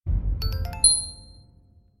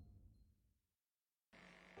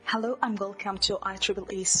Hello and welcome to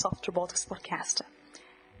IEEE Soft Robotics Podcast.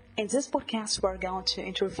 In this podcast, we're going to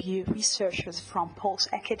interview researchers from both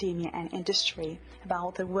academia and industry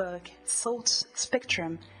about their work, thoughts,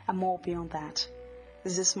 spectrum, and more beyond that.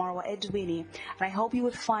 This is Marwa Edwini, and I hope you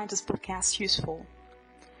will find this podcast useful.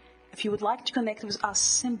 If you would like to connect with us,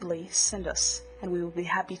 simply send us, and we will be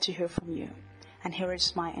happy to hear from you. And here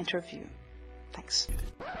is my interview. Thanks.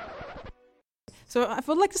 So I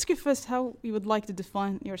would like to ask you first how you would like to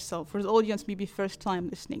define yourself for the audience, maybe first time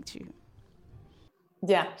listening to you.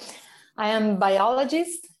 Yeah, I am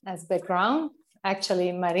biologist as background,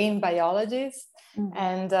 actually marine biologist.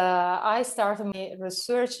 And I started my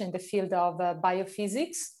research in the field of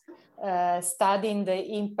biophysics, studying the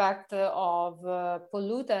impact of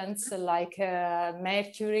pollutants like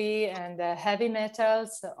mercury and heavy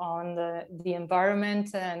metals on the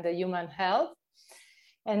environment and the human health.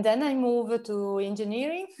 And then I moved to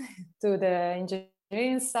engineering, to the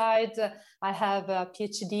engineering side. I have a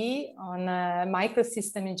PhD on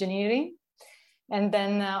microsystem engineering. And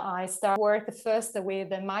then I started work first with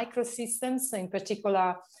the microsystems, in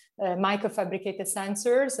particular microfabricated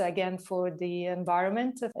sensors, again for the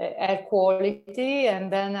environment, air quality.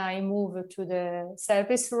 And then I moved to the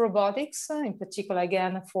service robotics, in particular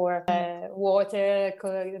again for water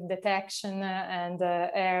detection and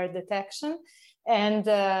air detection. And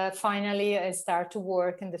finally, I start to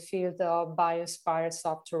work in the field of biospire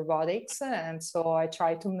soft robotics. And so I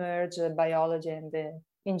try to merge biology and the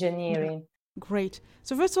engineering. Great.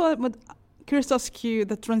 So first of all, I'm curious to ask you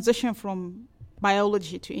the transition from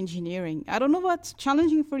biology to engineering. I don't know what's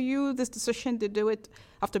challenging for you, this decision to do it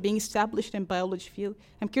after being established in biology field.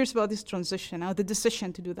 I'm curious about this transition, the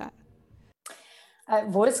decision to do that. It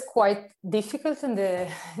was quite difficult in the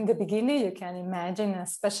beginning, you can imagine,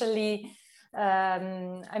 especially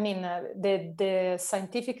the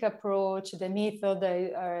scientific approach, the method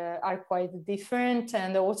are quite different,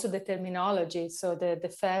 and also the terminology. So the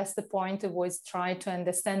first point was try to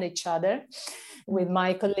understand each other with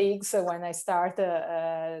my colleagues. When I started,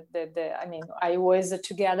 I was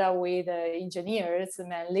together with engineers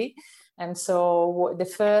mainly. And so the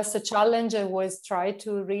first challenge was try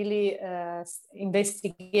to really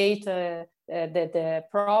investigate the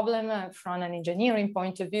problem from an engineering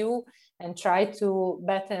point of view and try to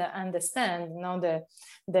better understand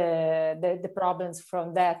the problems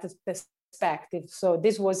from that perspective. So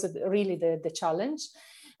this was really the challenge.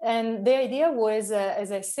 And the idea was,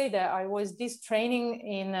 as I said, I was this training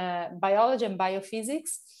in biology and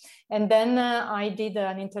biophysics. And then I did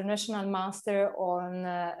an international master on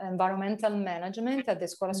environmental management at the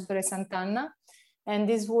Scuola Superiore Sant'Anna. And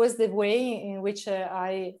this was the way in which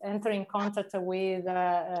I entered in contact with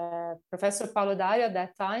Professor Paolo Dario at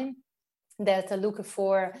that time, that looked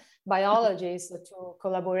for biologists to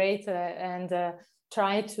collaborate and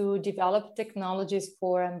try to develop technologies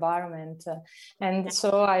for environment. And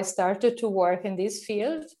so I started to work in this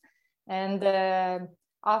field. And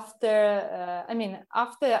after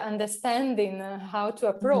understanding how to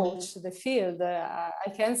approach the field, I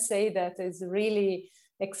can say that it's really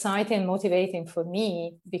exciting and motivating for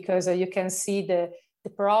me, because you can see the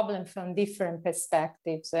problem from different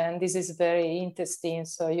perspectives, and this is very interesting.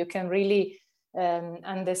 So you can really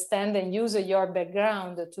understand and use your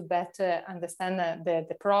background to better understand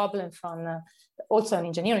the problem from also an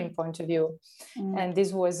engineering point of view. And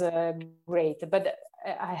this was great. But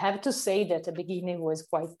I have to say that the beginning was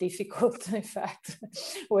quite difficult. In fact,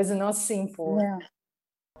 it was not simple.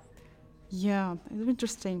 Yeah, it's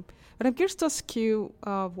interesting. But I'm curious to ask you,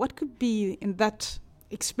 what could be in that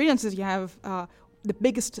experiences you have the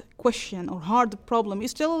biggest question or hard problem? You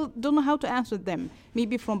still don't know how to answer them.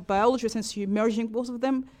 Maybe from biology, since you're merging both of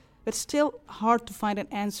them, but still hard to find an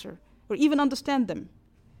answer or even understand them.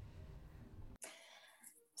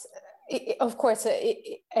 Of course,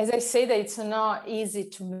 as I say, that it's not easy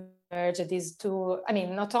to merge these two,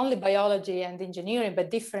 not only biology and engineering, but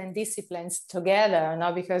different disciplines together,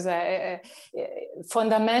 because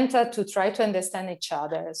fundamental to try to understand each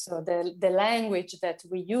other. So the language that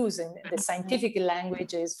we use, in the scientific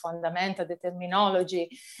language, is fundamental, the terminology,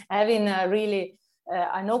 having really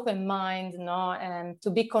an open mind, and to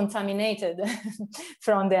be contaminated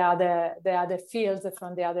from the other fields,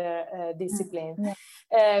 from the other discipline.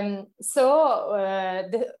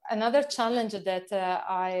 Another challenge that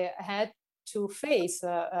I had to face,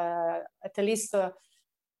 at least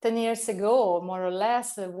 10 years ago, more or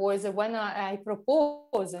less, was when I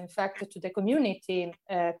proposed, in fact, to the community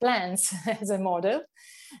plants as a model.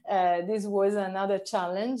 This was another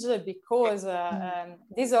challenge, because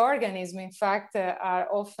these organisms, in fact, are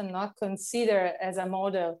often not considered as a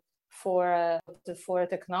model for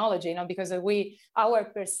technology, because our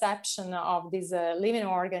perception of this living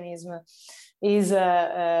organism is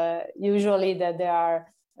usually that they are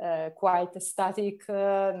quite static.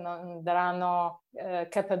 There are no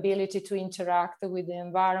capability to interact with the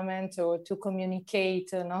environment or to communicate.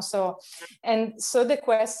 So the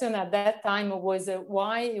question at that time was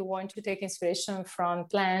why you want to take inspiration from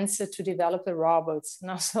plants to develop robots.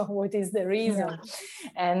 So what is the reason? Yeah.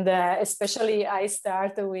 And especially I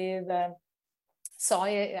start with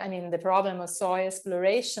soil, the problem of soil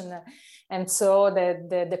exploration. And so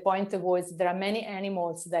the point was there are many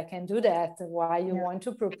animals that can do that. Why you want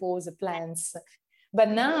to propose plants? But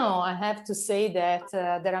now I have to say that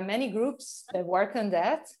there are many groups that work on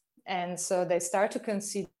that. And so they start to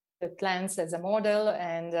consider plants as a model,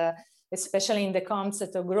 and especially in the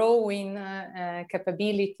concept of growing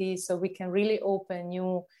capability. So we can really open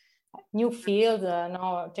new field,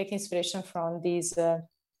 take inspiration from this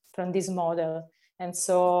model. And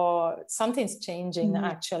so something's changing,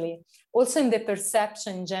 actually. Also in the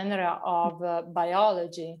perception in general of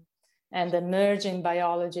biology and emerging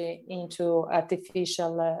biology into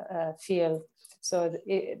artificial field. So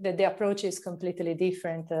the approach is completely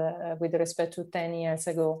different with respect to 10 years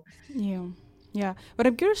ago. Yeah. But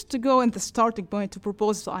I'm curious to go in the starting point to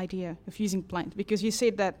propose the idea of using plant, because you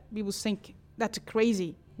said that people think that's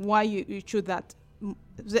crazy. Why you choose that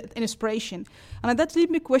inspiration? And that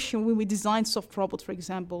leads me a question: when we design soft robots, for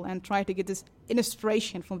example, and try to get this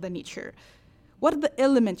inspiration from the nature, what are the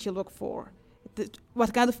elements you look for?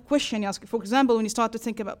 What kind of question you ask? For example, when you start to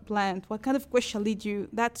think about plant, what kind of question lead you?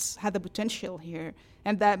 That's had the potential here,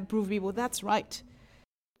 and that prove people that's right.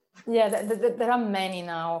 Yeah, there are many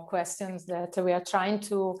now questions that we are trying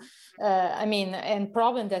to, and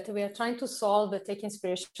problem that we are trying to solve, take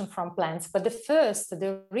inspiration from plants. But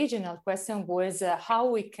the original question was how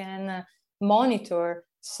we can monitor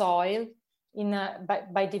soil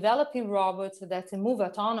by developing robots that move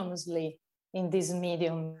autonomously in this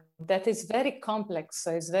medium that is very complex.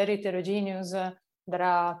 So it's very heterogeneous. There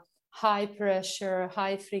are high pressure,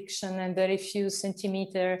 high friction, and very few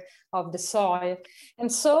centimeters of the soil. And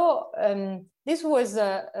so this was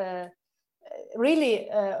really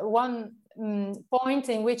one point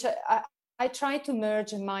in which I try to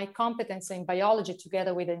merge my competence in biology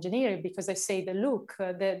together with engineering, because I say the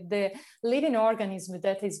living organism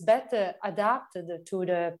that is better adapted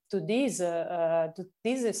to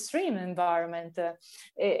this extreme environment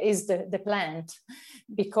is the plant,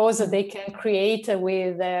 because they can create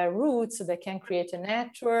with their roots, they can create a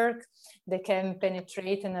network, they can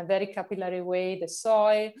penetrate in a very capillary way the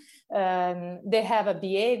soil. They have a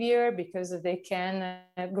behavior because they can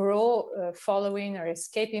grow following or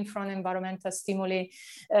escaping from environmental stimuli.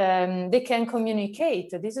 They can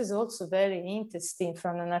communicate. This is also very interesting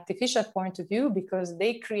from an artificial point of view, because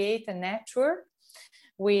they create a network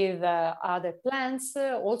with other plants,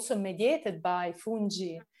 also mediated by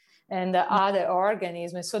fungi and other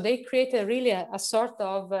organisms. So they create a sort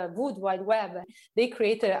of wood wide web. They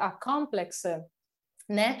create a complex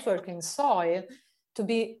network in soil to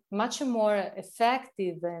be much more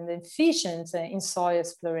effective and efficient in soil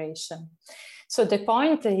exploration. So the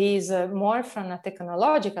point is more from a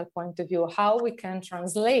technological point of view, how we can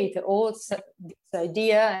translate all this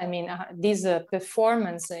idea, this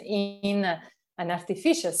performance in an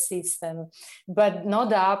artificial system, but no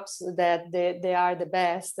doubt that they are the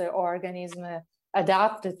best organism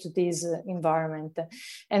adapted to this environment.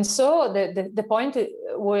 And so the point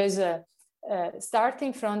was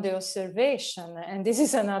starting from the observation, and this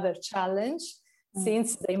is another challenge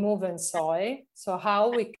since they move in soil. So how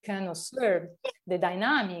we can observe the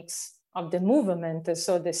dynamics of the movement,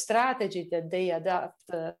 so the strategy that they adapt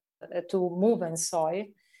to move in soil,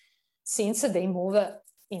 since they move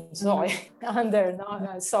in soil, under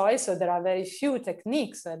soil. So there are very few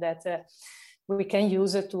techniques that we can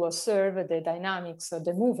use to observe the dynamics of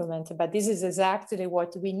the movement. But this is exactly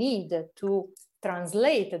what we need to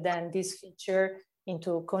translate then this feature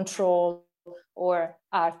into control or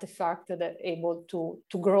artifact that are able to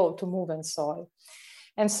grow, to move in soil.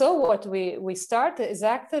 And so what we start is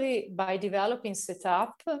actually by developing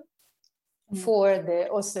setup for the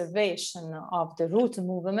observation of the root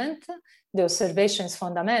movement. The observation is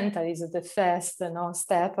fundamental, is the first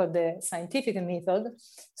step of the scientific method.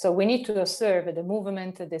 So we need to observe the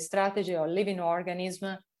movement, the strategy of living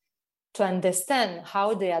organism to understand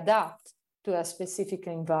how they adapt to a specific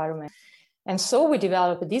environment. And so we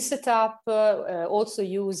developed this setup also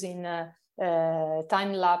using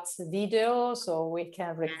time-lapse video, so we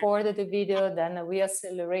can record the video, then we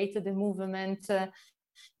accelerate the movement,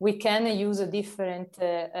 We can use a different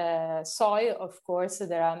soil, of course.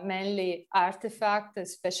 There are mainly artifacts,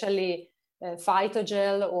 especially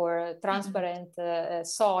phytogel or transparent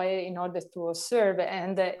soil in order to observe,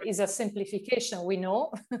 and is a simplification. We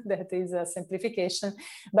know that is a simplification,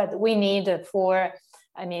 but we need for,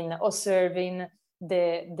 observing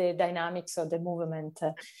the dynamics of the movement.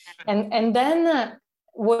 And then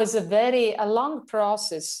was a long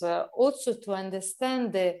process also to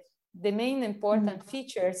understand the main important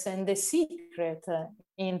features and the secret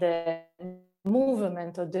in the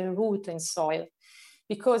movement of the root in soil.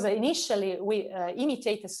 Because initially we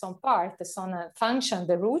imitated some function,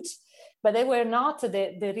 the roots, but they were not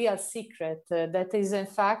the real secret. That is in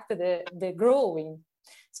fact the growing.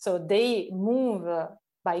 So they move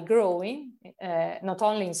by growing, not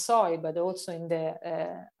only in soil, but also in the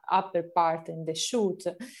upper part, in the shoot.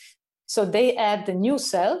 So they add the new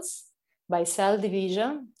cells by cell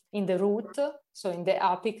division in the root, so in the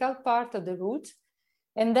apical part of the root.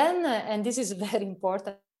 And then, and this is very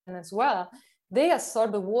important as well, they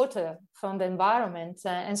absorb water from the environment.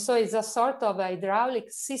 And so it's a sort of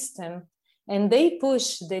hydraulic system, and they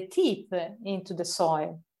push the tip into the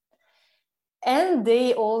soil. And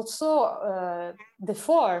they also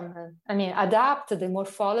adapt the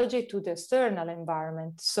morphology to the external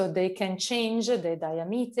environment. So they can change the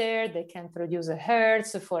diameter, they can produce a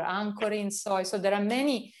hertz for anchoring soil. So there are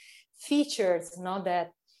many features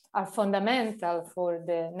that are fundamental for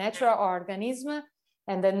the natural organism,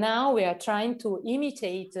 and then now we are trying to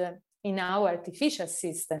imitate in our artificial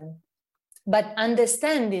system. But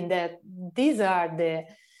understanding that these are the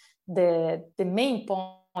main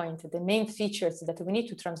point, the main features that we need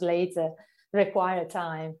to translate require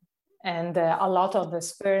time and a lot of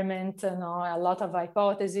experiment, a lot of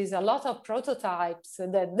hypotheses, a lot of prototypes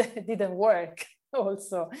that didn't work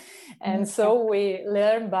also. And so we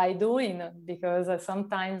learn by doing, because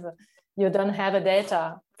sometimes you don't have a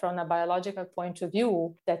data from a biological point of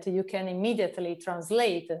view that you can immediately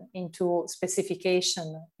translate into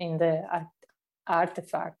specification in the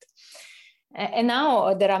artifact. And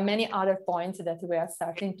now there are many other points that we are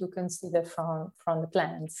starting to consider from the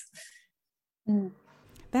plants.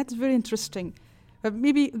 That's very interesting.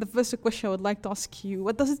 Maybe the first question I would like to ask you,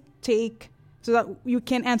 what does it take so that you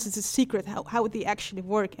can answer the secret, how they actually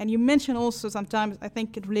work? And you mentioned also sometimes, I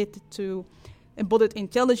think it related to embodied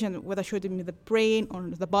intelligence, whether should it be the brain or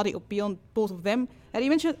the body or beyond both of them. And you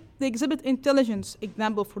mentioned the exhibit intelligence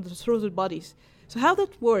example for the throated bodies. So how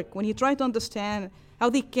that work when you try to understand how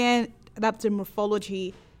they can adapt their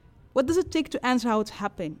morphology? What does it take to answer how it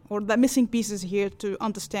happened, or the missing pieces here to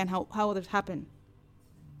understand how it happened?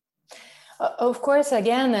 Of course,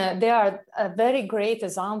 again, they are a very great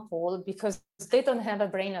example because they don't have a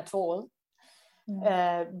brain at all,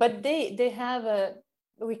 but they have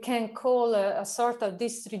we can call a sort of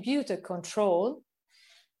distributed control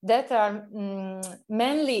that are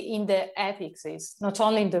mainly in the apexes, not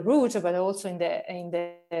only in the root but also in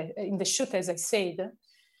the shoot, as I said.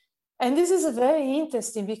 And this is very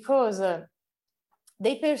interesting because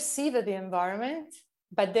they perceive the environment,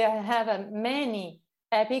 but they have many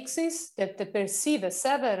apexes that perceive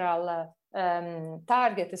several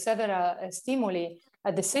targets, several stimuli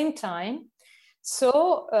at the same time.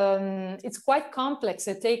 So it's quite complex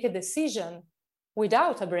to take a decision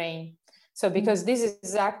without a brain. So because this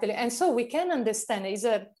is actually, and so we can understand, it's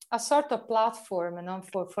a sort of platform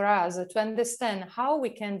for us to understand how we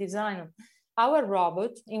can design our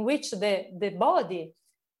robot in which the body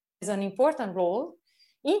has an important role,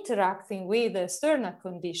 interacting with the external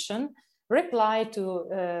condition, reply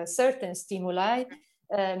to certain stimuli,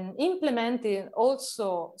 implementing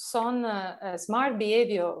also some smart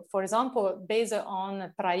behavior, for example, based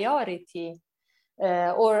on priority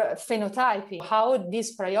or phenotyping, how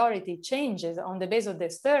this priority changes on the basis of the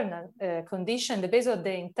external condition, the basis of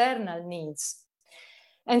the internal needs.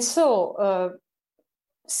 And so,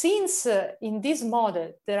 since in this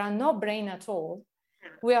model there are no brain at all,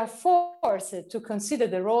 we are forced to consider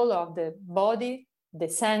the role of the body, the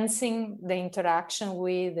sensing, the interaction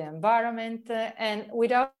with the environment, and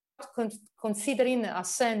without considering a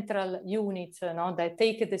central unit that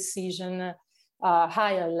take a decision at a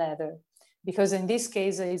higher level. Because in this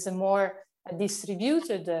case, it's a more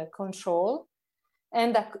distributed control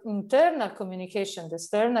and internal communication, the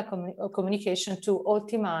external communication to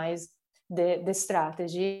optimize the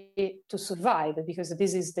strategy to survive, because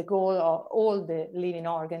this is the goal of all the living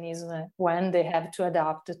organisms when they have to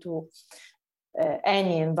adapt to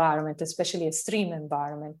any environment, especially extreme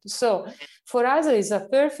environment. So for us, it's a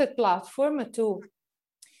perfect platform to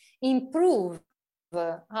improve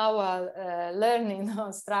our learning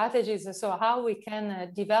strategies, so how we can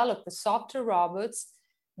develop software robots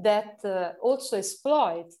that also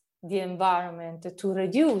exploit the environment to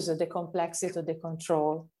reduce the complexity of the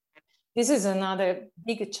control. This is another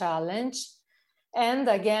big challenge. And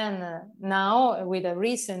again, now with a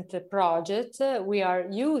recent project, we are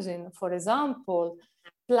using, for example,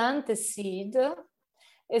 plant seed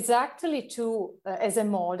exactly to, as a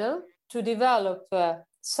model to develop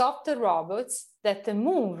software robots that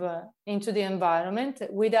move into the environment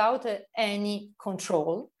without any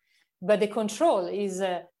control. But the control is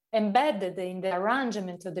embedded in the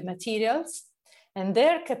arrangement of the materials and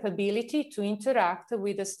their capability to interact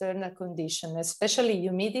with external conditions, especially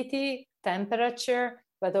humidity, temperature,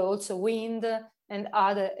 but also wind and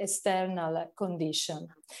other external conditions.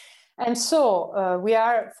 And so we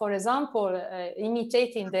are, for example,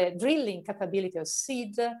 imitating the drilling capability of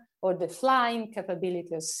seed or the flying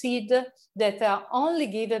capability of seed that are only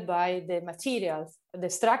given by the materials, the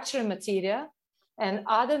structural material and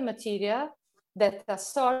other material that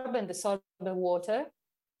absorb and desorb the water.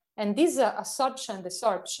 And this absorption and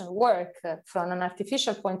desorption work from an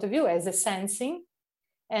artificial point of view as a sensing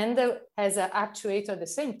and as an actuator at the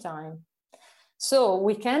same time. So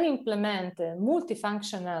we can implement a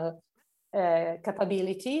multifunctional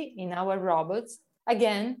capability in our robots,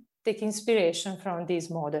 again, take inspiration from this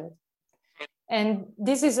model. And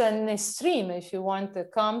this is an extreme, if you want, the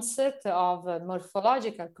concept of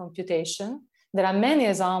morphological computation. There are many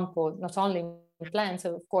examples, not only in plants,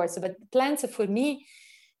 of course, but plants for me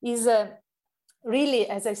is really,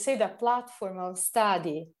 as I said, a platform of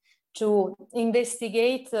study to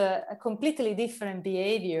investigate a completely different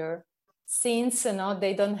behavior since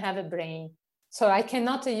they don't have a brain. So I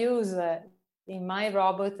cannot use in my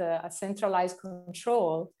robot a centralized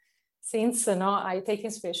control since I take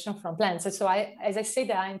inspiration from plants. So as I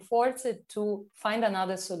said, I'm forced to find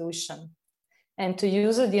another solution and to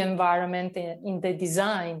use the environment in the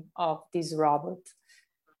design of this robot.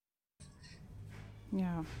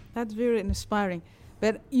 Yeah, that's very inspiring.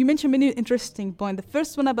 But you mentioned many interesting points. The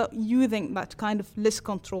first one about using that kind of less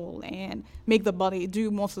control and make the body do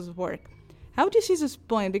most of the work. How do you see this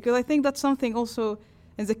point? Because I think that's something also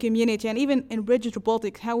in the community and even in rigid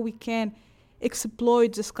robotics, how we can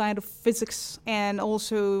exploit this kind of physics and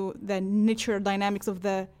also the nature dynamics of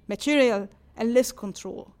the material and less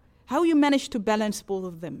control. How you manage to balance both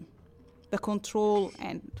of them, the control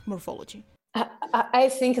and morphology? I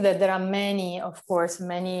think that there are many, of course,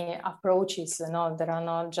 many approaches. There are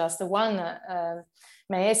not just one.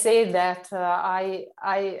 May I say that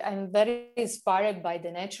I'm very inspired by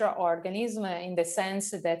the natural organism in the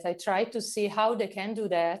sense that I try to see how they can do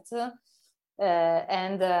that.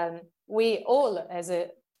 And we all, as a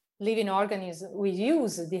living organism, we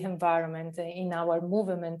use the environment in our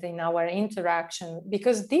movement, in our interaction,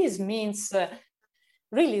 because this means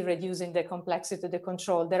really reducing the complexity of the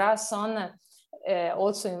control. There are some,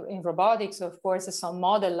 also in robotics, of course, some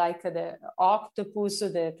model like the octopus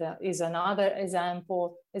that is another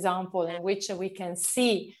example in which we can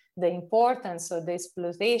see the importance of the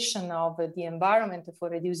exploitation of the environment for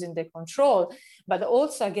reducing the control. But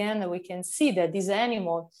also, again, we can see that this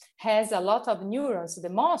animal has a lot of neurons, the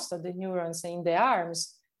most of the neurons in the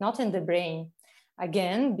arms, not in the brain.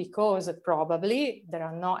 Again, because probably there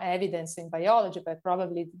are no evidence in biology, but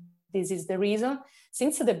probably this is the reason,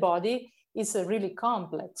 since the body is really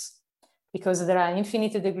complex, because there are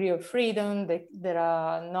infinite degree of freedom, there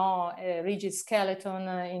are no rigid skeleton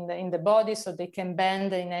in the body, so they can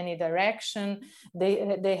bend in any direction.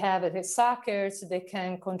 They have the suckers, they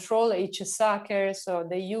can control each sucker, so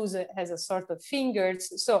they use it as a sort of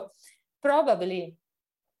fingers. So probably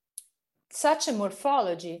such a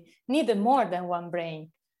morphology needs more than one brain,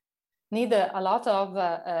 need a lot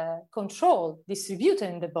of control distributed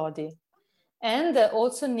in the body, and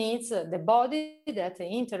also needs the body that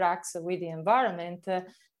interacts with the environment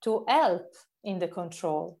to help in the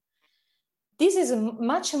control. This is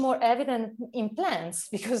much more evident in plants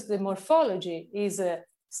because the morphology is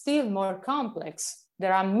still more complex.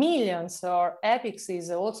 There are millions or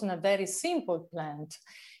apexes also in a very simple plant.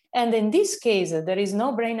 And in this case, there is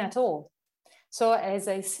no brain at all. So as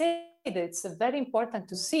I said, it's very important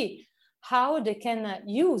to see how they can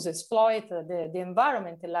exploit the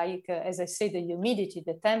environment, like, as I said, the humidity,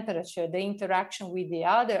 the temperature, the interaction with the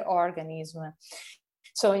other organism.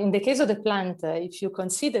 So in the case of the plant, if you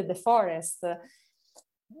consider the forest,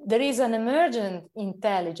 there is an emergent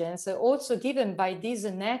intelligence also given by this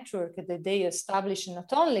network that they establish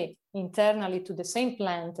not only internally to the same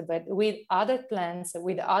plant, but with other plants,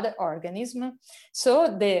 with other organisms.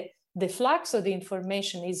 So the flux of the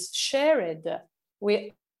information is shared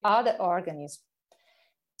with other organisms.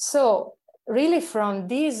 So really from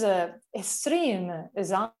this extreme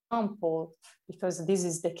example example, because this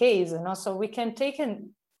is the case, so we can take a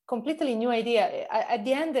completely new idea. At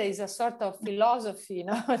the end, there is a sort of philosophy,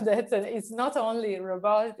 that it's not only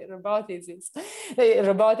robotics,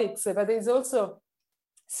 but it's also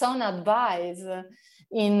some advice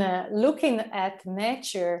in looking at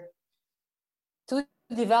nature to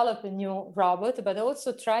develop a new robot, but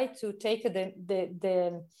also try to take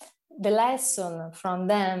the lesson from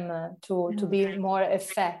them to be more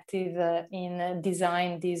effective in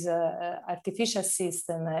design this artificial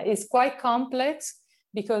system. It's quite complex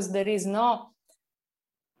because there is no,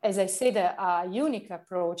 as I said, a unique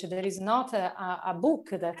approach. There is not a book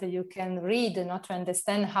that you can read not to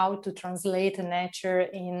understand how to translate nature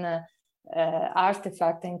in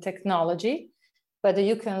artifact and technology, but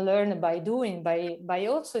you can learn by doing, by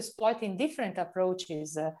also exploiting different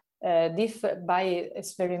approaches, by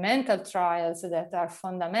experimental trials that are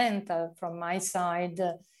fundamental from my side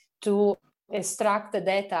to extract the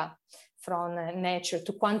data from nature,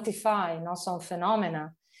 to quantify some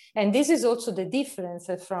phenomena. And this is also the difference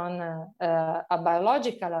from a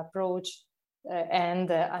biological approach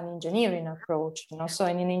and an engineering approach. So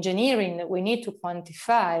in engineering, we need to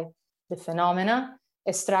quantify the phenomena,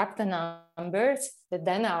 extract the numbers that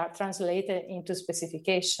then are translated into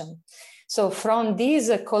specification. So from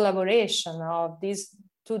this collaboration of these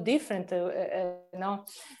two different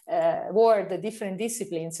world, different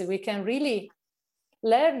disciplines, we can really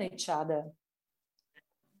learn each other.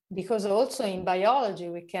 Because also in biology,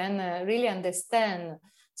 we can really understand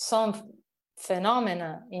some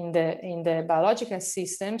phenomena in the biological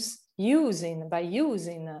systems by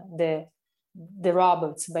using the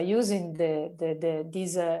robots, by using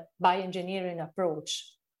this bioengineering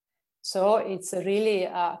approach. So it's really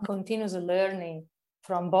a continuous learning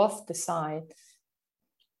from both the sides.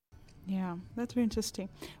 Yeah, that's very interesting.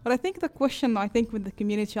 But I think the question, when the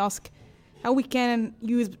community asks how we can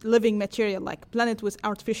use living material like planet with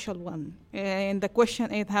artificial one, and the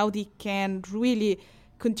question is how they can really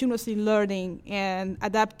continuously learning and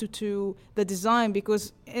adapt to the design,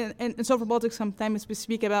 because in soft robotics sometimes we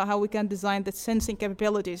speak about how we can design the sensing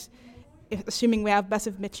capabilities, assuming we have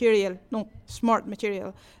passive material, no, smart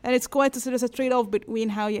material. And it's quite there's a trade-off between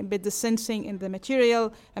how you embed the sensing in the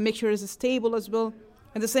material and make sure it's stable as well.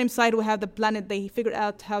 At the same side, we have the planet. They figure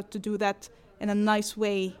out how to do that in a nice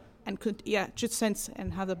way and should sense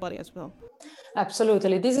and have the body as well.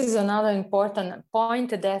 Absolutely. This is another important point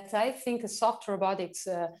that I think soft robotics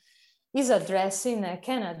is addressing,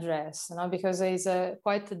 can address, because there is a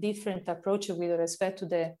quite a different approach with respect to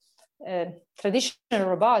the traditional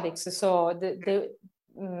robotics. So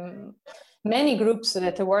many groups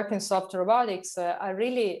that work in soft robotics are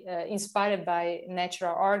really inspired by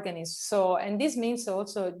natural organisms. So, and this means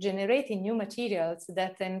also generating new materials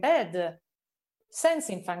that embed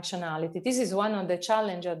sensing functionality. This is one of the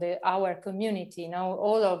challenges of our community. Now,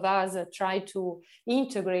 all of us try to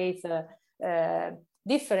integrate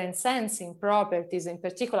different sensing properties, in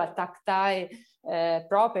particular tactile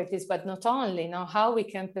properties, but not only, how we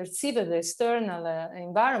can perceive the external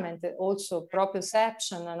environment, also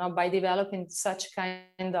proprioception, by developing such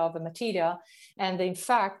kind of material. And in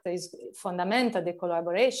fact, is fundamental the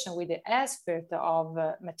collaboration with the expert of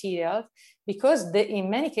materials, because in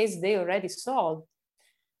many cases they already solve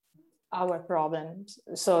our problems.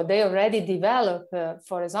 So they already develop,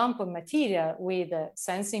 for example, material with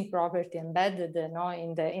sensing property embedded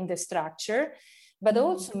in the structure, but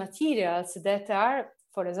also materials that are,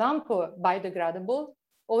 for example, biodegradable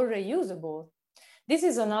or reusable. This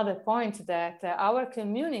is another point that our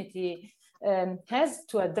community has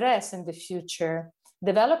to address in the future,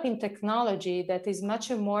 developing technology that is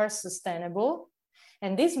much more sustainable.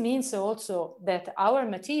 And this means also that our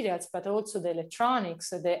materials, but also the electronics,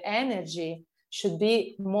 the energy, should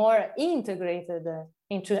be more integrated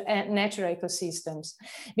into natural ecosystems.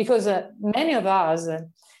 Because many of us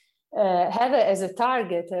have as a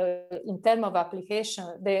target in terms of application,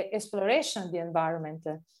 the exploration of the environment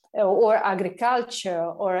or agriculture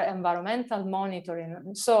or environmental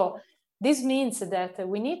monitoring. So this means that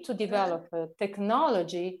we need to develop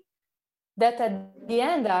technology that at the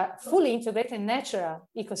end are fully integrated in natural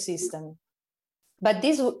ecosystem. But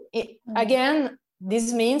this, again,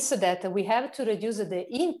 this means that we have to reduce the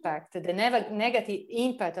impact, the negative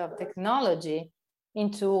impact of technology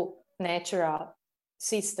into natural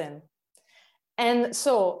system. And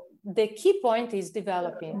so the key point is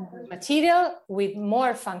developing material with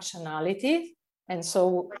more functionality. And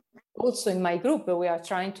so also in my group, we are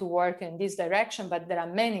trying to work in this direction, but there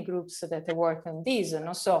are many groups that work on this.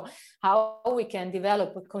 So how we can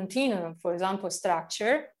develop a continuum, for example,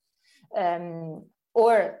 structure,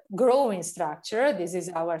 or growing structure. This is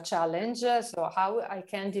our challenge. So how I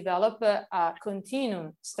can develop a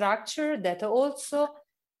continuum structure that also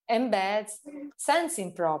embeds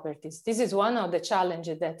sensing properties. This is one of the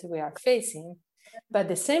challenges that we are facing. But at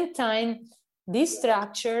the same time, this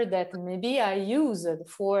structure that maybe I used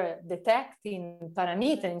for detecting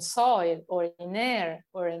parameter in soil or in air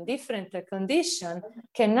or in different conditions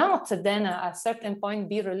cannot then at a certain point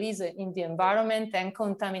be released in the environment and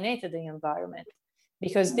contaminate the environment,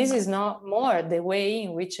 because this is not more the way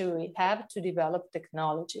in which we have to develop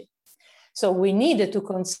technology. So we need to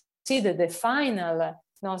consider the final,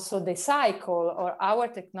 so the cycle or our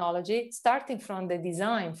technology starting from the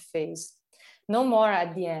design phase, no more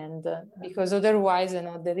at the end, because otherwise,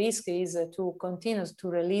 the risk is to continue to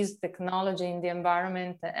release technology in the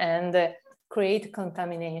environment and create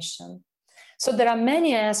contamination. So there are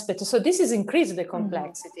many aspects. So this is increased the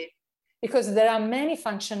complexity because there are many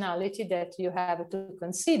functionality that you have to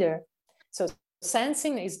consider. So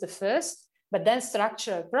sensing is the first, but then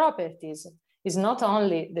structural properties is not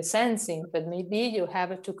only the sensing, but maybe you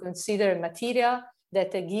have to consider material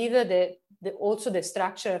that give also the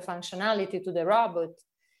structural functionality to the robot,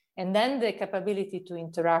 and then the capability to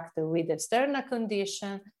interact with external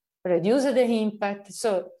conditions, reduce the impact.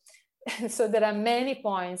 So there are many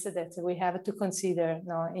points that we have to consider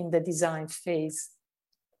in the design phase.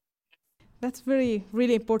 That's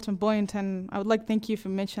really important point, and I would like to thank you for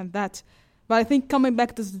mentioning that. But I think coming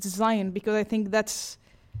back to the design, because I think that's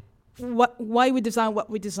why we design what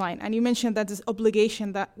we design. And you mentioned that this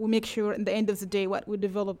obligation that we make sure at the end of the day what we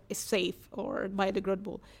develop is safe or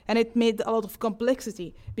biodegradable. And it made a lot of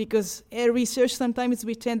complexity because research sometimes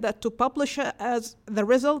we tend that to publish as the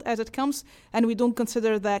result as it comes, and we don't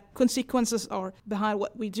consider that consequences are behind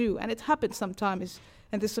what we do. And it happens sometimes,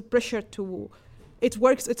 and there's a pressure to, it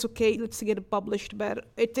works, it's okay, let's get it published, but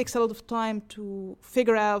it takes a lot of time to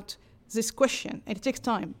figure out this question, and it takes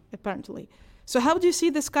time, apparently. So how do you see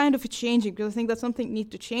this kind of changing? Because I think that's something need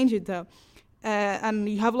to change it, though. And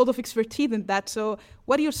you have a lot of expertise in that. So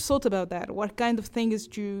what are your thoughts about that? What kind of things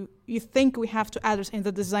do you think we have to address in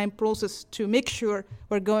the design process to make sure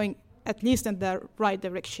we're going at least in the right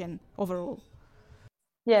direction overall?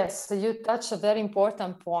 Yes, you touch a very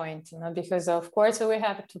important point, because of course we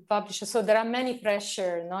have to publish. So there are many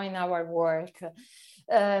pressure in our work.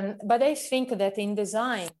 But I think that in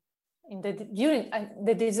design, during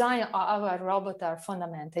the design of our robot are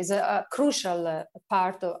fundamental, is a crucial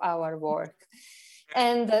part of our work.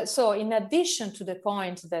 And so in addition to the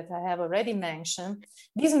point that I have already mentioned,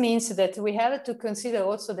 this means that we have to consider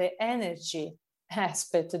also the energy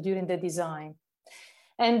aspect during the design.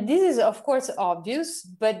 And this is of course obvious,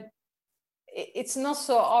 but it's not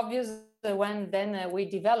so obvious when then we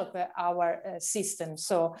develop our system.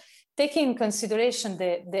 So taking in consideration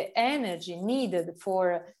the energy needed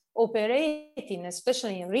for operating,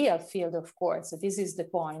 especially in real field, of course, this is the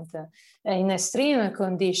point, in extreme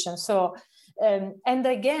conditions. So, and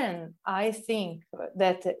again, I think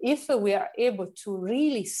that if we are able to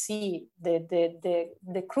really see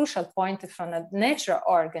the crucial point from a natural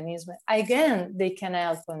organism, again, they can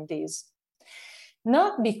help on this.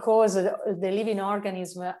 Not because the living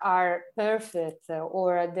organisms are perfect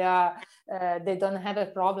or they don't have a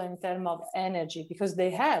problem in terms of energy, because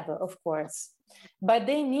they have, of course. But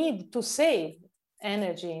they need to save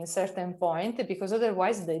energy in certain point, because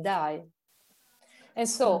otherwise they die. And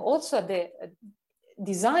so also at the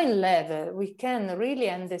design level, we can really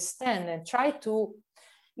understand and try to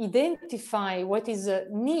identify what is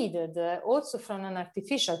needed also from an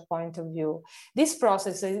artificial point of view. This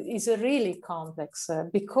process is really complex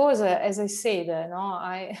because, as I said,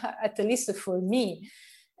 at least for me,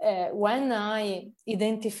 when I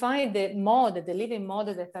identify the model, the living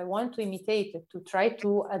model that I want to imitate to try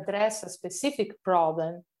to address a specific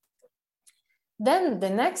problem, then the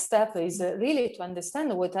next step is really to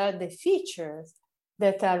understand what are the features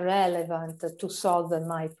that are relevant to solve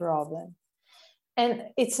my problem. And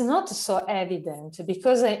it's not so evident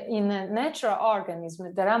because in a natural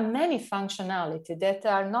organism, there are many functionalities that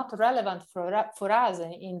are not relevant for us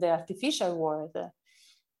in the artificial world.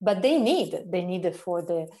 But they need for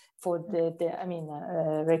the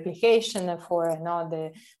replication, for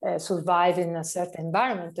the surviving in a certain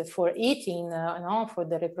environment, for eating, for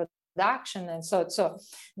the reproduction, and so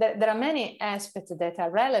there are many aspects that are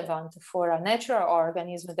relevant for a natural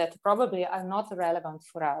organism that probably are not relevant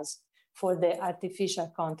for us, for the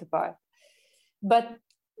artificial counterpart. But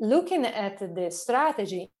looking at the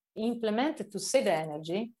strategy implemented to save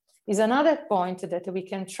energy is another point that we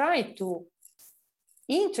can try to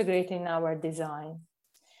integrate in our design.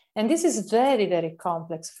 And this is very, very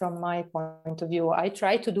complex from my point of view. I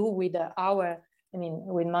try to do with our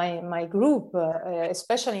with my group,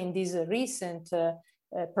 especially in these recent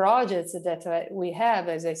projects that we have,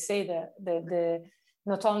 as I say, the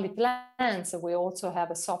not only plants, we also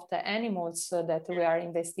have soft animals that we are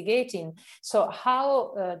investigating. So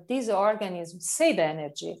how these organisms save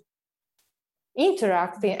energy,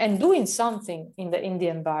 interacting and doing something in the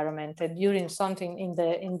environment, and doing something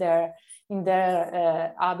in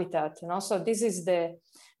their habitat. So this is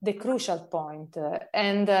the crucial point. But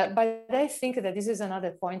I think that this is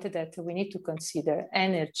another point that we need to consider: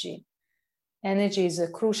 energy. Energy is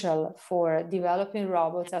crucial for developing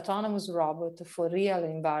robots, autonomous robots for real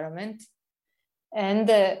environment. And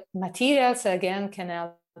materials, again, can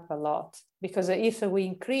help a lot, because if we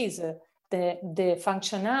increase the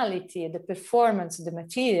functionality, the performance of the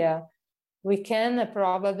material, we can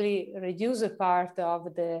probably reduce a part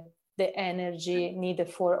of the energy needed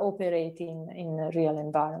for operating in a real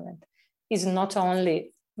environment. It's not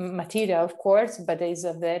only material, of course, but it's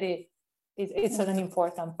an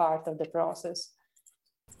important part of the process.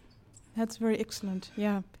 That's very excellent,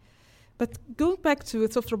 yeah. But going back to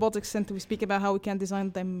soft robotics, and we speak about how we can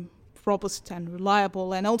design them robust and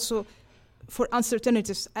reliable, and also for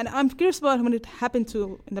uncertainties. And I'm curious about when it happened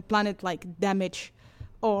to in the planet, like damage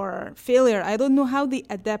or failure. I don't know how they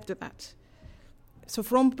adapt to that. So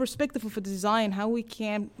from perspective of a design, how we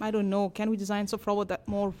can, I don't know, can we design soft robot that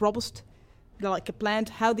more robust, like a plant,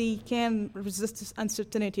 how they can resist this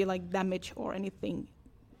uncertainty like damage or anything?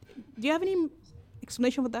 Do you have any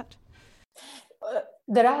explanation for that?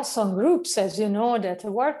 There are some groups, as you know, that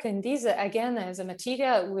work in this. Again, as a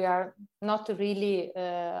material, we are not really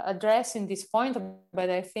addressing this point, but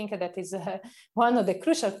I think that is one of the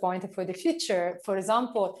crucial points for the future. For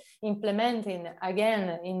example, implementing,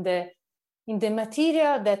 again, in the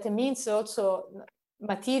material, that means also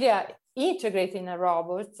material integrate in a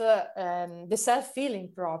robot, the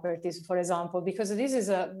self-healing properties, for example, because this is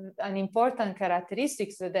an important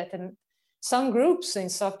characteristic that some groups in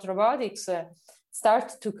soft robotics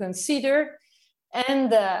start to consider.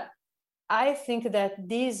 And I think that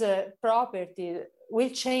these properties will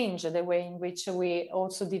change the way in which we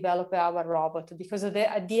also develop our robot, because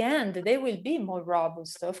at the end, they will be more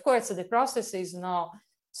robust. Of course, the process is not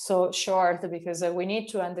so short, because we need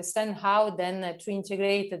to understand how then to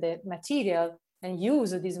integrate the material and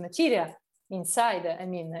use this material inside,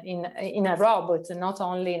 in a robot, not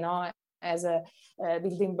only as a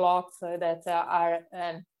building blocks that are,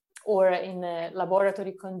 or in a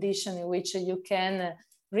laboratory condition in which you can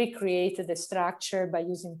recreate the structure by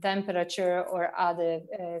using temperature or other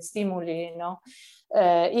stimuli,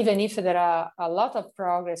 even if there are a lot of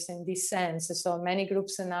progress in this sense. So many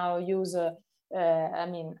groups now use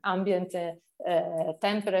ambient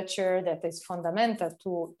temperature that is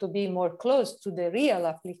fundamental to be more close to the real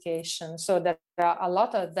application. So there are a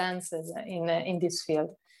lot of advances in this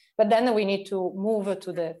field. But then we need to move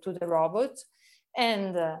to the robot,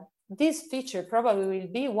 and this feature probably will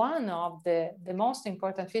be one of the most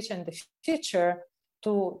important features in the future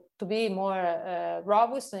to be more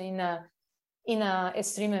robust in a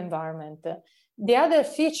extreme environment. The other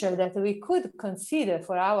feature that we could consider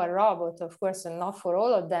for our robot, of course, and not for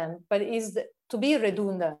all of them, but is to be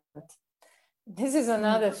redundant. This is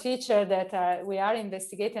another feature that we are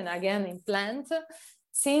investigating again in plant,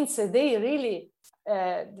 since they really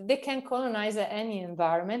they can colonize any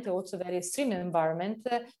environment, also very extreme environment.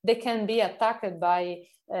 They can be attacked by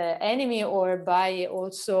enemy or by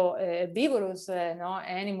also herbivorous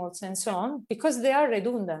animals and so on, because they are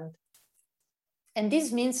redundant. And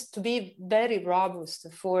this means to be very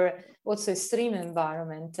robust for also extreme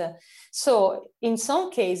environment. So in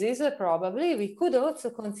some cases, probably we could also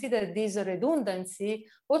consider this redundancy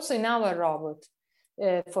also in our robot.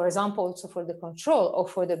 For example, also for the control or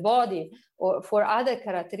for the body or for other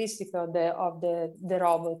characteristics of the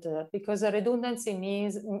robot, because the redundancy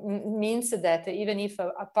means that even if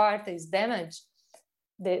a part is damaged,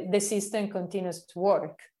 the system continues to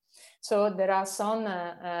work. So there are some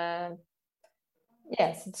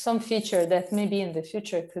feature that maybe in the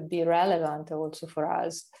future could be relevant also for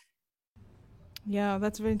us. Yeah,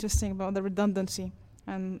 that's very interesting about the redundancy.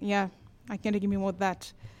 And yeah, I can't agree more with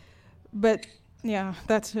that. But yeah,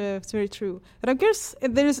 that's very true. But I'm curious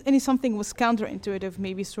if there is something was counterintuitive,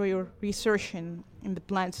 maybe through your research in the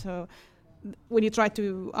plant. So when you try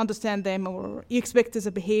to understand them, or you expect there's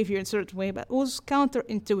a behavior in a certain way, but it was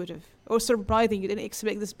counterintuitive or surprising. You didn't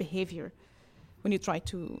expect this behavior when you try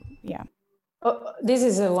to, yeah. This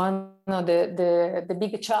is one of the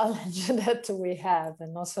big challenge that we have,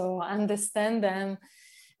 and also understand them,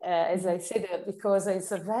 as I said, because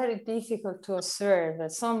it's very difficult to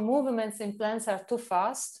observe. Some movements in plants are too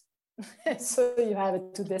fast, so you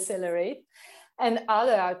have to decelerate. and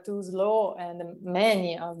other are too slow, and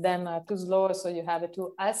many of them are too slow, so you have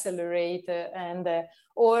to accelerate,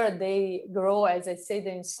 or they grow, as I said,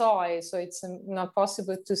 in soil, so it's not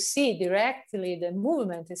possible to see directly the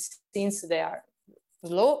movement since they are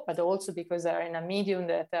slow, but also because they are in a medium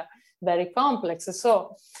that are very complex.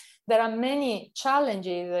 So there are many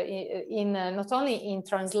challenges in not only in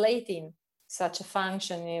translating such a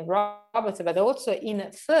function in robots, but also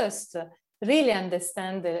in first really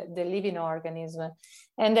understand the living organism.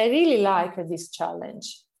 And I really like this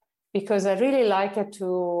challenge because I really like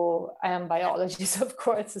I am biologist, of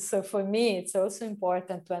course. So for me, it's also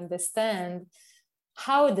important to understand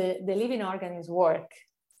how the living organisms work.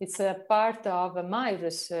 It's a part of my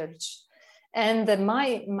research. And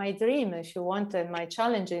my dream, if you want, and my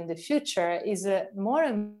challenge in the future is more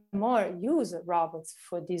and more use robots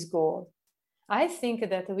for this goal. I think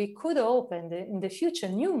that we could open in the future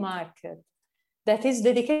new market that is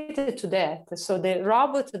dedicated to that. So the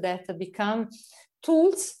robots that become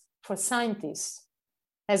tools for scientists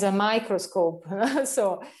as a microscope.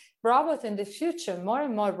 So robot in the future, more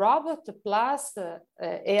and more robot plus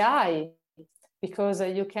AI, because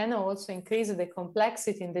you can also increase the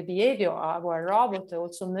complexity in the behavior of our robot,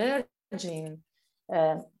 also merging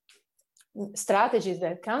strategies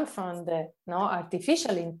that come from the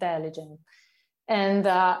artificial intelligence. And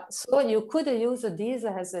so you could use this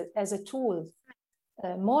as a tool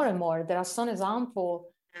more and more. There are some examples,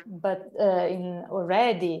 but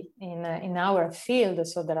already in our field.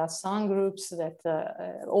 So there are some groups that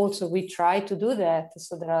also we try to do that.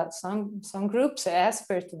 So there are some groups,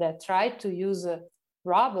 experts that try to use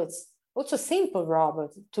robots, also simple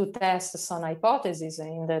robots, to test some hypotheses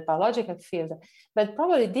in the biological field. But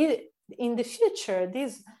probably in the future,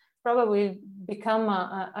 this probably will become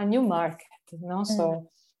a new market. So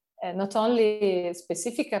not only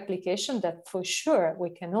specific application that for sure we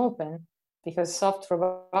can open, because soft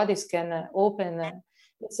robotics can open.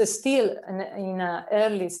 It's still in an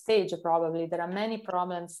early stage, probably. There are many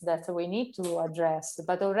problems that we need to address,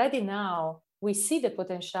 but already now we see the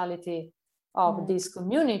potentiality of this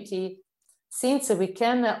community, since we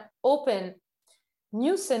can open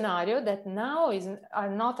new scenario that now are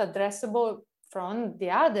not addressable from the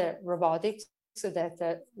other robotics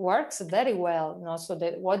that works very well. So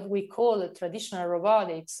that what we call traditional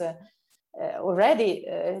robotics already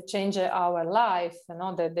change our life,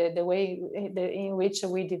 the way in which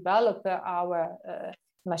we develop our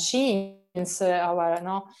machines,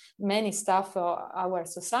 our many stuff, our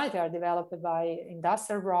society are developed by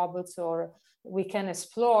industrial robots, or we can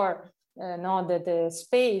explore the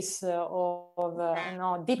space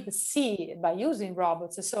of deep sea by using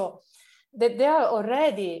robots. So that they are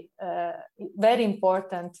already very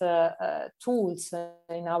important tools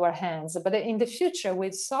in our hands. But in the future,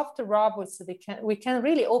 with soft robots, we can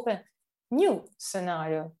really open new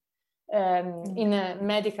scenario in a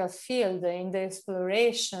medical field, in the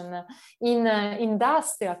exploration, in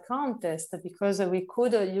industrial context, because we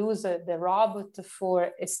could use the robot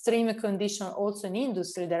for extreme condition also in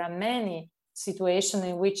industry. There are many situations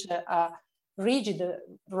in which rigid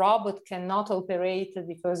robot cannot operate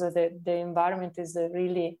because the environment is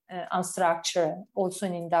really unstructured, also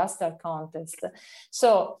in industrial context.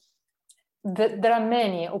 So there are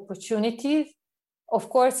many opportunities. Of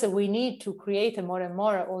course, we need to create more and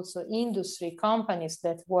more also industry companies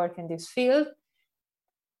that work in this field.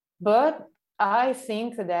 But I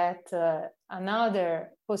think that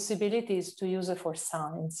another possibility is to use it for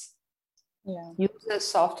science. Use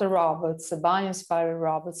software robots, bio-inspired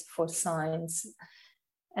robots for science,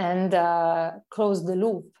 and close the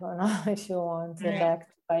loop, if you want, back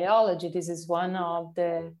to biology. This is one of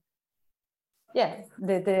the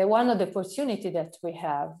one of the opportunity that we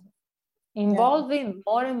have, involving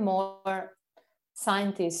more and more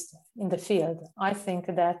scientists in the field. I think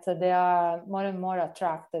that they are more and more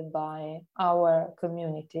attracted by our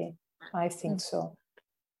community. I think so.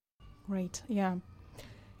 Great, yeah.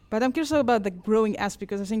 But I'm curious about the growing aspect,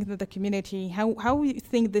 because I think that the community, how you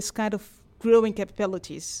think this kind of growing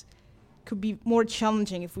capabilities could be more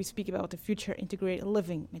challenging if we speak about the future integrated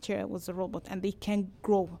living material with the robot and they can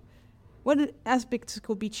grow. What aspects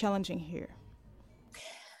could be challenging here?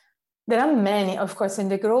 There are many, of course, in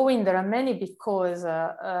the growing, there are many, because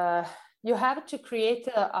you have to create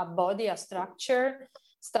a body, a structure,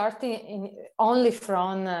 starting only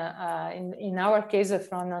from, in our case,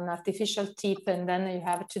 from an artificial tip, and then you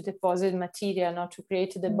have to deposit material to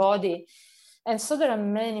create the body. And so there are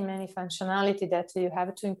many, many functionality that you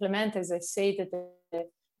have to implement, as I said,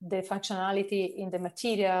 the functionality in the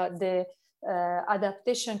material, the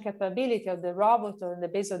adaptation capability of the robot on the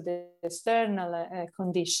basis of the external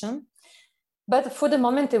condition. But for the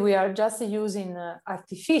moment, we are just using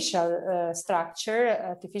artificial structure,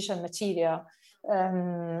 artificial material.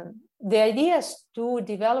 The idea is to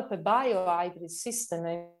develop a biohybrid system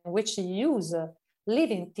in which you use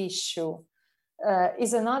living tissue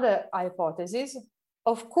is another hypothesis.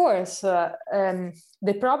 Of course,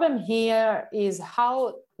 the problem here is how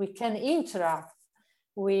we can interact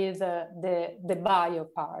with the bio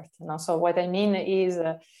part. So what I mean is,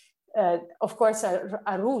 of course,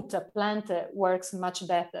 a root, a plant works much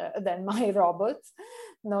better than my robot,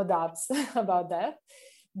 no doubts about that.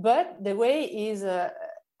 But the way is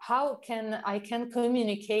how can I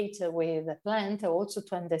communicate with the plant also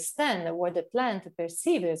to understand what the plant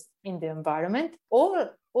perceives in the environment, or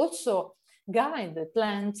also guide the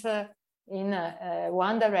plant in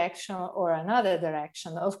one direction or another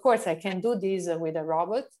direction. Of course, I can do this with a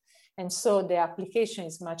robot, and so the application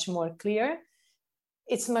is much more clear.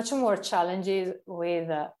 It's much more challenging with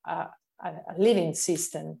a living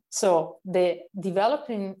system. So the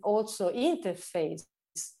developing also interface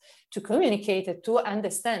to communicate, to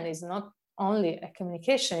understand is not only a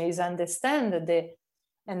communication, is understand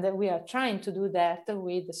and that we are trying to do that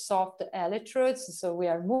with soft electrodes. So we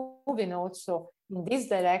are moving also in this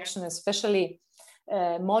direction, especially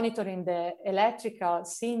monitoring the electrical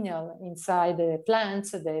signal inside the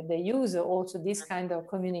plants. They use also this kind of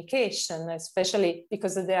communication, especially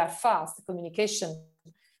because they are fast communication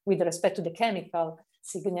with respect to the chemical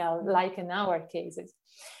signal, like in our cases.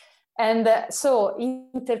 And so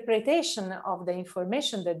interpretation of the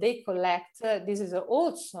information that they collect, this is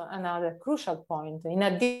also another crucial point, in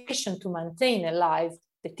addition to maintain alive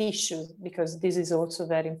the tissues, because this is also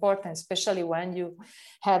very important, especially when you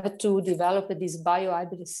have to develop this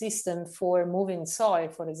biohybrid system for moving soil,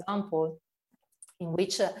 for example, in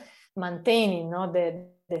which maintaining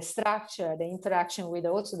the structure, the interaction with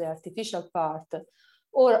also the artificial part,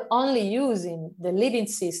 or only using the living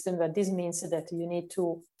system, but this means that you need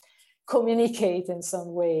to communicate in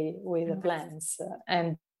some way with the plants.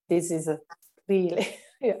 And this is really,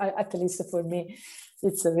 at least for me,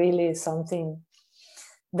 it's really something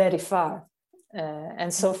very far.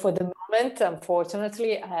 And so for the moment,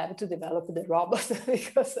 unfortunately, I have to develop the robot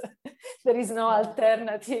because there is no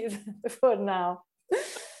alternative for now.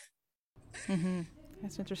 Mm-hmm.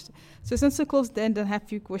 That's interesting. So since we close the end, I have a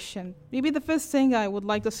few questions. Maybe the first thing I would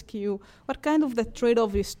like to ask you, what kind of the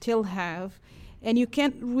trade-off you still have, and you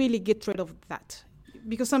can't really get rid of that?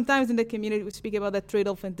 Because sometimes in the community we speak about that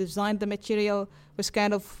trade-off and design the material with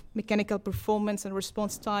kind of mechanical performance and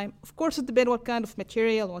response time. Of course, it depends what kind of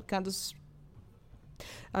material, what kind of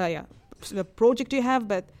the project you have,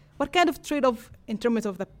 but what kind of trade-off in terms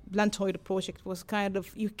of the Plantoid project was kind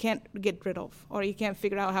of you can't get rid of, or you can't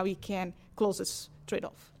figure out how you can close this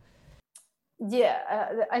trade-off? Yeah,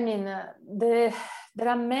 I mean, there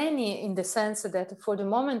are many, in the sense that for the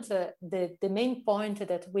moment, the main point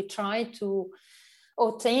that we try to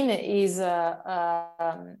obtain is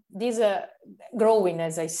this growing,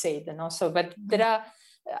 as I said. So, but there are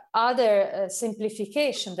other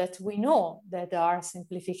simplification that we know that are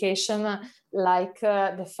simplification, like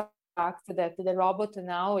the fact that the robot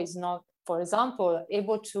now is not, for example,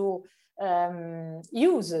 able to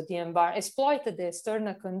use the environment, exploit the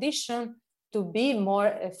external condition to be more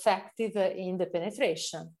effective in the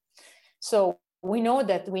penetration. So we know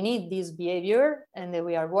that we need this behavior, and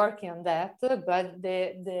we are working on that. But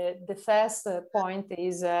the first point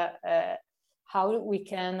is how we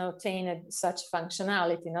can obtain such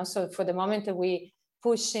functionality. So for the moment, we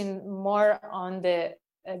pushing more on the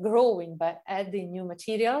growing by adding new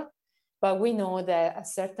material. But we know that at a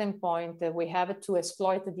certain point we have to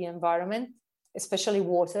exploit the environment, especially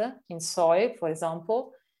water in soil, for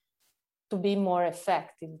example, to be more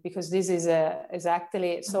effective, because this is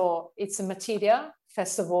exactly, so it's a material,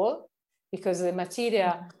 first of all, because the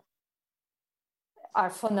material are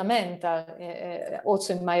fundamental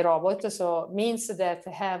also in my robot. So means that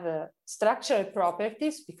have structural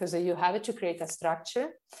properties, because you have to create a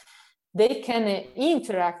structure. They can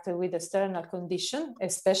interact with external condition,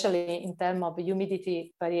 especially in terms of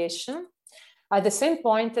humidity variation. At the same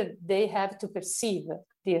point, they have to perceive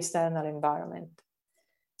the external environment.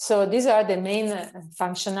 So these are the main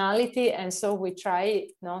functionality, and so we try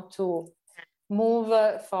not to move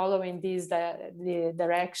following this the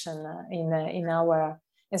direction in our.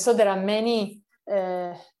 And so there are many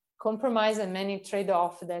compromise and many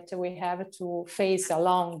trade-off that we have to face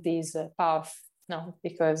along this path.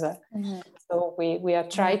 Because so we are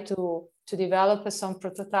trying to develop some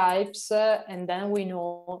prototypes, and then we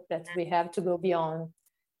know that we have to go beyond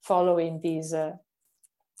following these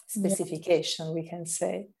specification, we can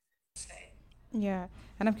say. Yeah,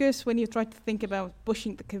 And I'm curious, when you try to think about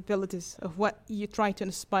pushing the capabilities of what you try to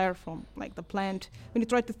inspire from, like the plant, when you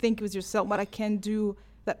try to think with yourself, what I can do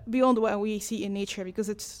that beyond what we see in nature, because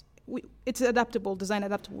it's adaptable, design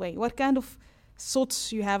adaptable way. What kind of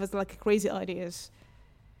thoughts you have as like crazy ideas?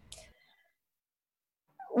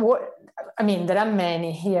 I mean, there are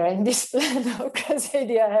many here in this plan of crazy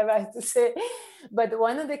idea, I have to say. But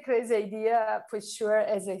one of the crazy idea, for sure,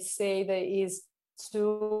 as I said, is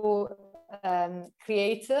to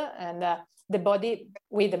create the body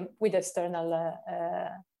with external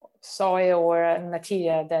soil or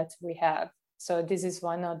material that we have. So this is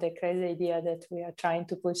one of the crazy idea that we are trying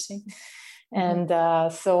to push in. And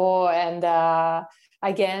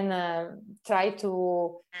again,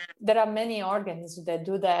 there are many organisms that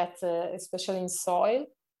do that, especially in soil,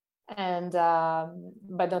 and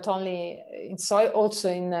but not only in soil, also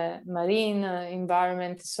in marine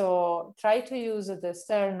environment. So try to use the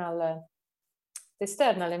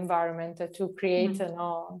external environment to create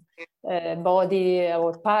a body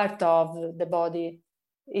or part of the body.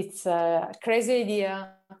 It's a crazy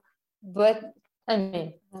idea, but I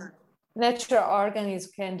mean, natural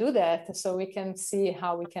organisms can do that, so we can see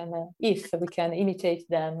how we can, if we can imitate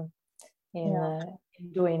them in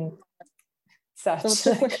doing such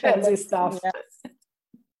crazy stuff. Yeah.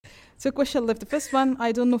 So question left. The first one,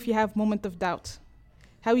 I don't know if you have moment of doubt.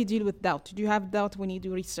 How you deal with doubt? Do you have doubt when you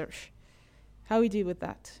do research? How you deal with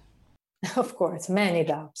that? Of course, many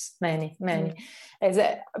doubts, many.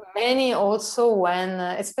 Many also when,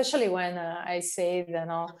 especially when I say,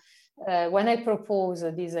 when I propose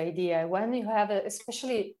this idea, when you have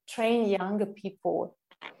especially trained young people,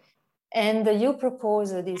 and you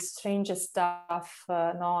propose this strange stuff,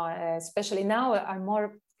 especially now I'm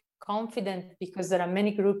more confident because there are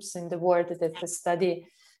many groups in the world that study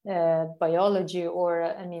biology,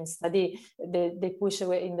 or they push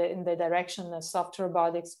away in the direction of soft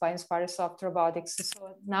robotics, bio-inspired soft robotics.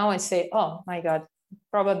 So now I say, oh my God,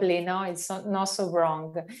 probably now it's not so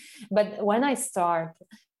wrong. But when I start,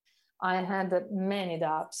 I had many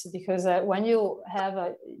doubts, because when you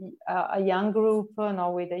have a young group,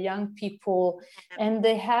 with the young people, and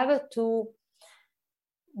they have to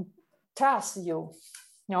trust you,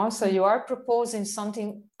 so you are proposing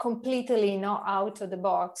something completely not out of the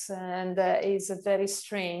box, and is very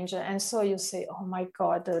strange. And so you say, oh my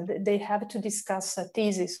God, they have to discuss a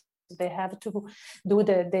thesis. They have to do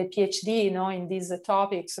the PhD, in these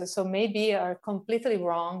topics. So maybe are completely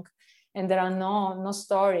wrong, and there are no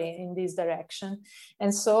story in this direction.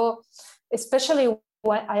 And so, especially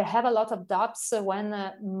when I have a lot of doubts when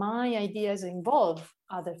my ideas involve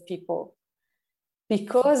other people,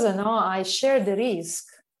 because I share the risk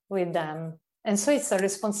with them, and so it's a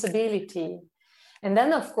responsibility. And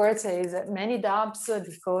then, of course, there is many doubts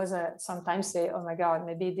because sometimes say, oh my God,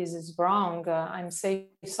 maybe this is wrong. I'm saying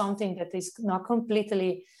something that is not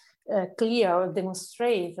completely clear or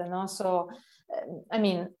demonstrate. So,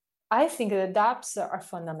 I think the doubts are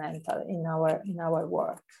fundamental in our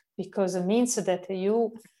work, because it means that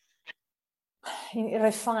you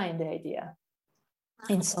refine the idea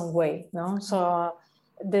in some way. So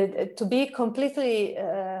to be completely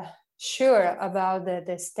sure about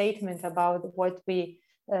the statement about what we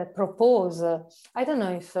propose, I don't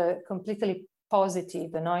know if completely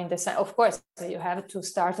positive, in the sense, of course, you have to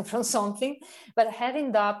start from something, but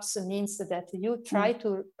having doubts means that you try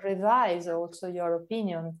to revise also your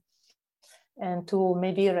opinion, and to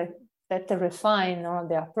maybe better refine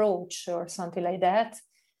the approach or something like that.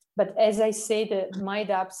 But as I said, my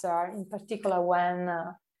doubts are in particular when,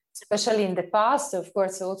 especially in the past, of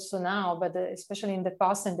course, also now, but especially in the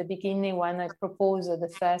past and the beginning, when I proposed the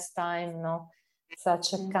first time,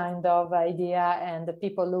 such a kind of idea, and the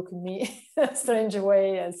people look at me a strange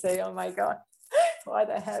way and say, oh my God, what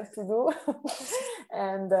I have to do.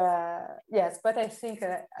 And yes, but I think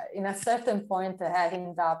in a certain point,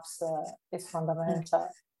 having doubts is fundamental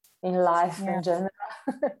in life in general.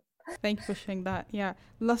 Thank you for sharing that. Yeah.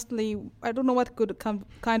 Lastly, I don't know what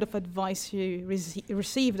kind of advice you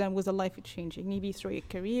received and was a life changing, maybe through your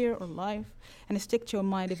career or life, and it stick to your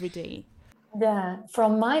mind every day. Yeah,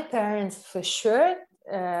 from my parents for sure,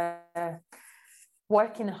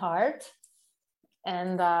 working hard,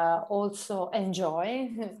 and also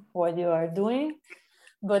enjoy what you are doing,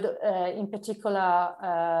 but in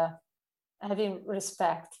particular, having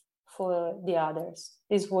respect for the others.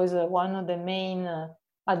 This was one of the main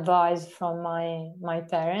advice from my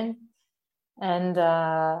parent. And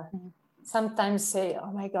sometimes say,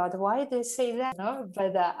 oh my God, why they say that?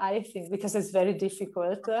 But I think because it's very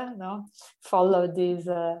difficult, follow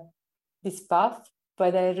this path.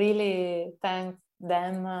 But I really thank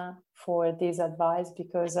them for this advice,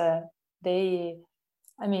 because they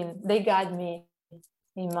I mean, they guide me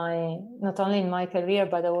in my, not only in my career,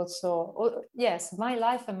 but also, yes, my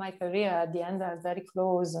life and my career at the end are very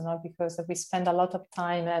close, because we spend a lot of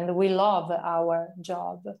time and we love our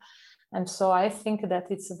job. And so I think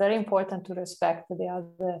that it's very important to respect the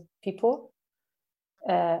other people,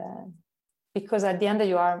 because at the end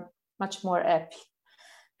you are much more happy.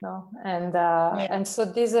 And so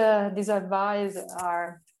these advice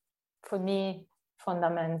are, for me,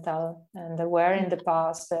 fundamental, and were in the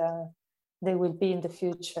past, they will be in the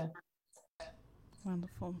future.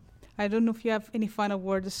 Wonderful. I don't know if you have any final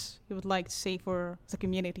words you would like to say for the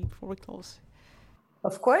community before we close.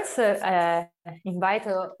 Of course, invite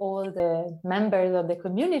all the members of the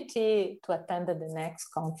community to attend the next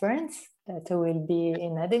conference that will be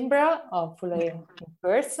in Edinburgh, hopefully in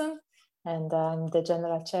person, and the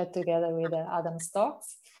general chair together with Adam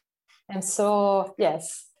Stokes. And so,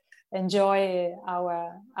 yes, enjoy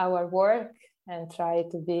our work and try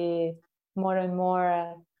to be more and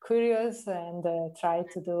more curious, and try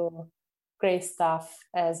to do great stuff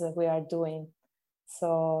as we are doing.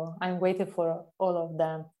 So I'm waiting for all of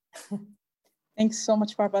them. Thanks so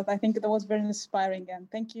much, Parvat. I think that was very inspiring, and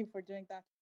thank you for doing that.